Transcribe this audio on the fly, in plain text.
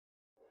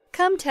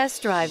Come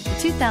test drive the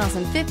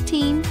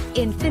 2015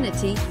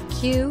 INFINITI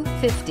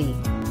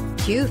Q50.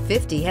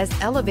 Q50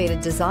 has elevated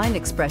design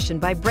expression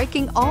by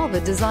breaking all the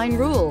design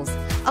rules.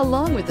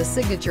 Along with the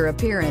signature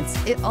appearance,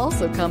 it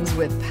also comes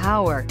with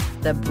power.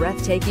 The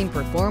breathtaking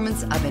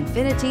performance of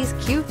INFINITI's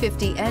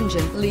Q50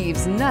 engine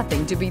leaves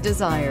nothing to be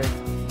desired.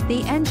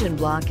 The engine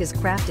block is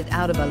crafted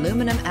out of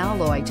aluminum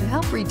alloy to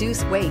help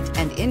reduce weight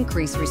and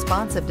increase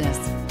responsiveness,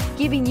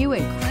 giving you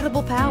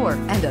incredible power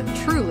and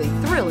a truly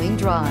thrilling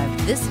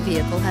drive. This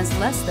vehicle has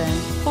less than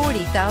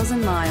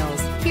 40,000 miles.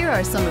 Here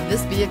are some of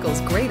this vehicle's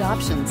great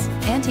options: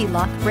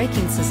 anti-lock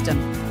braking system,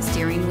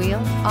 steering wheel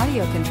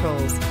audio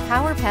controls,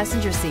 power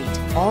passenger seat,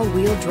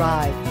 all-wheel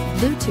drive,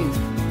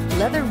 Bluetooth,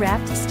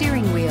 leather-wrapped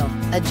steering wheel,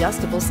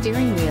 adjustable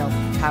steering wheel,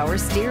 power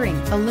steering,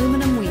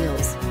 aluminum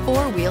wheels,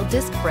 four-wheel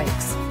disc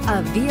brakes.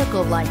 A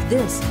vehicle like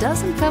this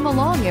doesn't come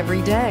along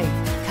every day.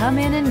 Come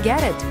in and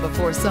get it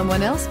before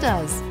someone else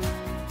does.